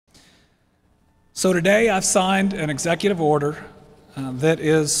So today I've signed an executive order that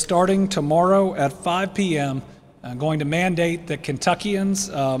is starting tomorrow at 5 p.m. Going to mandate that Kentuckians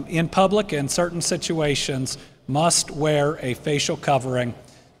in public and certain situations must wear a facial covering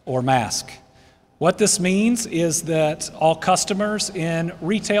or mask. What this means is that all customers in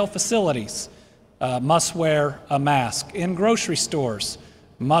retail facilities must wear a mask. In grocery stores,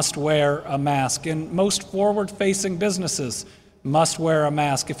 must wear a mask. In most forward-facing businesses, must wear a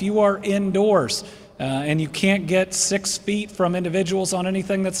mask. If you are indoors and you can't get 6 feet from individuals on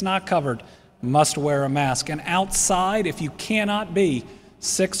anything that's not covered, must wear a mask. And outside, if you cannot be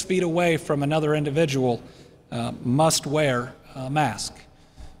 6 feet away from another individual, must wear a mask.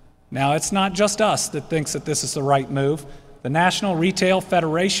 Now, it's not just us that thinks that this is the right move. The National Retail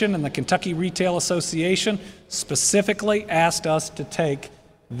Federation and the Kentucky Retail Association specifically asked us to take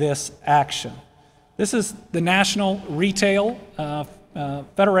this action. This is the National Retail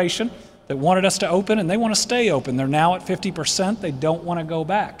Federation that wanted us to open, and they want to stay open. They're now at 50%. They don't want to go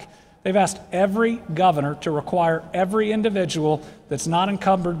back. They've asked every governor to require every individual that's not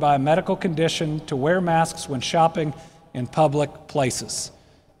encumbered by a medical condition to wear masks when shopping in public places.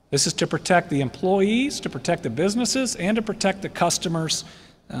 This is to protect the employees, to protect the businesses, and to protect the customers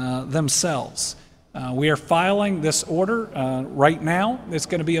themselves. We are filing this order right now. It's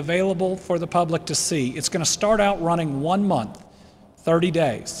going to be available for the public to see. It's going to start out running 1 month, 30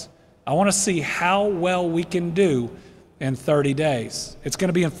 days. I want to see how well we can do in 30 days. It's going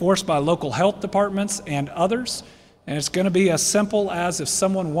to be enforced by local health departments and others, and it's going to be as simple as if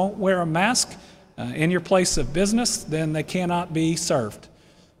someone won't wear a mask in your place of business, then they cannot be served.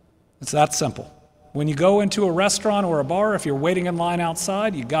 It's that simple. When you go into a restaurant or a bar, if you're waiting in line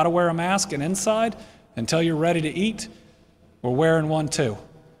outside, you got to wear a mask, and inside, until you're ready to eat, we're wearing one too.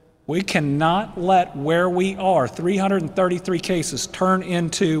 We cannot let where we are, 333 cases, turn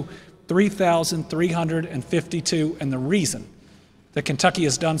into 3,352, and the reason that Kentucky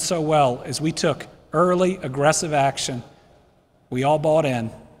has done so well is we took early, aggressive action. We all bought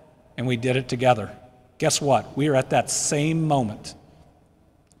in, and we did it together. Guess what? We are at that same moment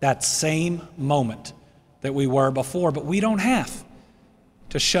that we were before, but we don't have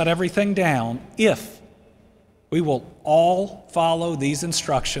to shut everything down if we will all follow these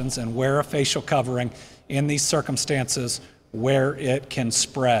instructions and wear a facial covering in these circumstances where it can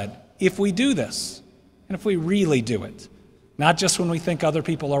spread. If we do this, and if we really do it, not just when we think other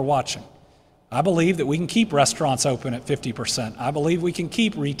people are watching, I believe that we can keep restaurants open at 50%. I believe we can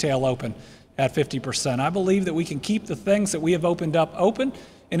keep retail open at 50%. I believe that we can keep the things that we have opened up open.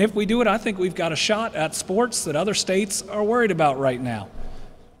 And if we do it, I think we've got a shot at sports that other states are worried about right now.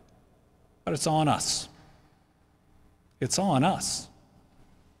 But it's on us. It's on us.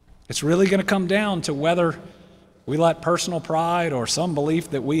 It's really going to come down to whether we let personal pride or some belief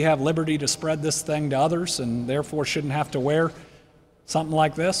that we have liberty to spread this thing to others and therefore shouldn't have to wear something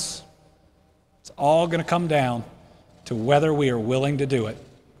like this. It's all going to come down to whether we are willing to do it,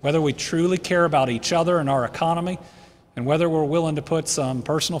 whether we truly care about each other and our economy, and whether we're willing to put some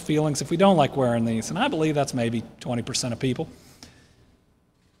personal feelings if we don't like wearing these. And I believe that's maybe 20% of people.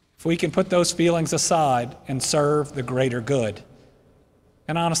 If we can put those feelings aside and serve the greater good.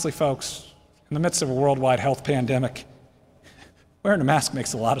 And honestly, folks, in the midst of a worldwide health pandemic, wearing a mask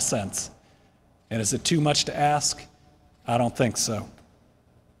makes a lot of sense. And is it too much to ask? I don't think so.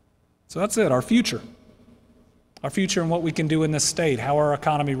 So that's it, our future. Our future and what we can do in this state, how our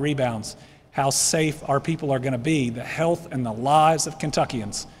economy rebounds, how safe our people are going to be, the health and the lives of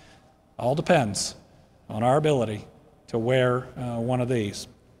Kentuckians, all depends on our ability to wear one of these.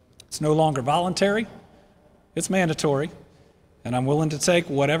 It's no longer voluntary, it's mandatory, and I'm willing to take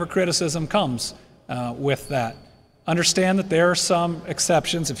whatever criticism comes with that. Understand that there are some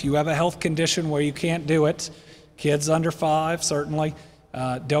exceptions. If you have a health condition where you can't do it, kids under 5 certainly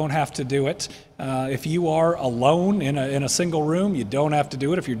don't have to do it. If you are alone in a single room, you don't have to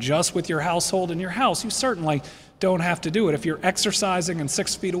do it. If you're just with your household in your house, you certainly don't have to do it. If you're exercising and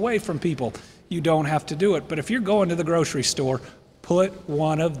 6 feet away from people, you don't have to do it. But if you're going to the grocery store, put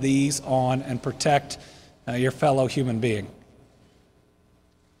one of these on and protect your fellow human being.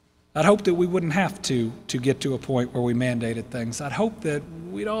 I'd hope that we wouldn't have to get to a point where we mandated things. I'd hope that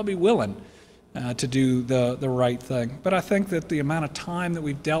we'd all be willing to do the right thing. But I think that the amount of time that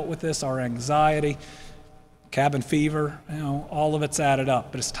we've dealt with this, our anxiety, cabin fever, all of it's added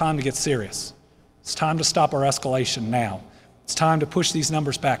up. But it's time to get serious. It's time to stop our escalation now. It's time to push these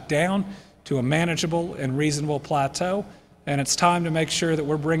numbers back down to a manageable and reasonable plateau. And it's time to make sure that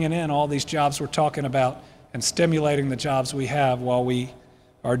we're bringing in all these jobs we're talking about and stimulating the jobs we have while we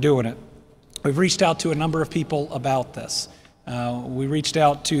are doing it. We've reached out to a number of people about this. We reached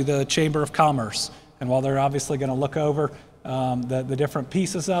out to the Chamber of Commerce, and while they're obviously going to look over the different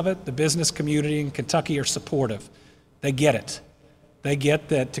pieces of it, the business community in Kentucky are supportive. They get it. They get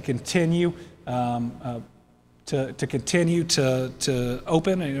that to continue to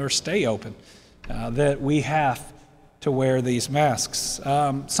open or stay open, that we have to wear these masks.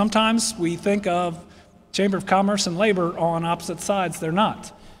 Sometimes we think of Chamber of Commerce and labor on opposite sides. They're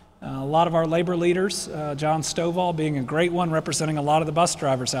not. A lot of our labor leaders, John Stovall being a great one, representing a lot of the bus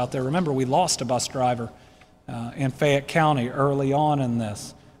drivers out there. Remember, we lost a bus driver in Fayette County early on in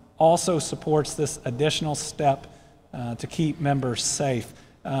this. Also supports this additional step to keep members safe.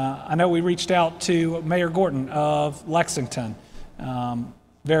 I know we reached out to Mayor Gorton of Lexington,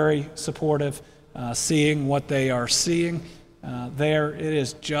 very supportive, seeing what they are seeing there. It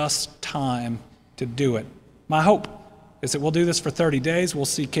is just time to do it. My hope is that we'll do this for 30 days, we'll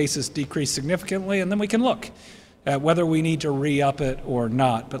see cases decrease significantly, and then we can look at whether we need to re-up it or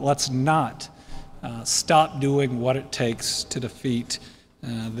not. But let's not stop doing what it takes to defeat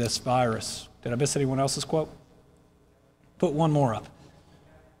this virus. Did I miss anyone else's quote? Put one more up.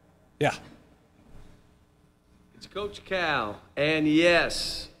 Yeah. It's Coach Cal, and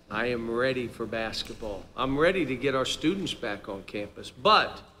yes, I am ready for basketball. I'm ready to get our students back on campus,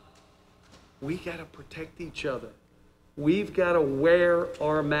 but we got to protect each other. We've got to wear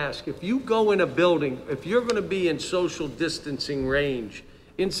our mask. If you go in a building, if you're going to be in social distancing range,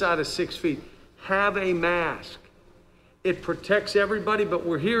 inside of 6 feet, have a mask. It protects everybody, but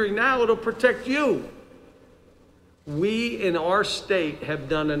we're hearing now it'll protect you. We in our state have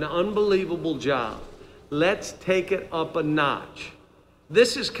done an unbelievable job. Let's take it up a notch.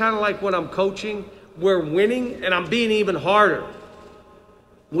 This is kind of like when I'm coaching. We're winning, and I'm being even harder.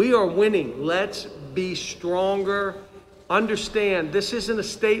 We are winning. Let's be stronger. Understand, this isn't a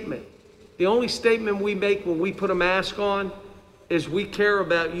statement. The only statement we make when we put a mask on is we care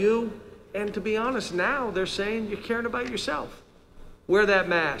about you. And to be honest, now they're saying you're caring about yourself. Wear that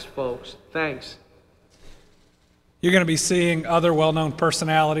mask, folks. Thanks. You're going to be seeing other well-known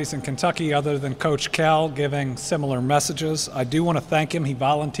personalities in Kentucky other than Coach Cal giving similar messages. I do want to thank him. He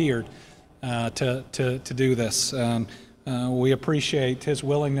volunteered to do this. And we appreciate his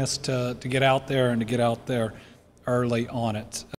willingness to get out there and to get out there early on it.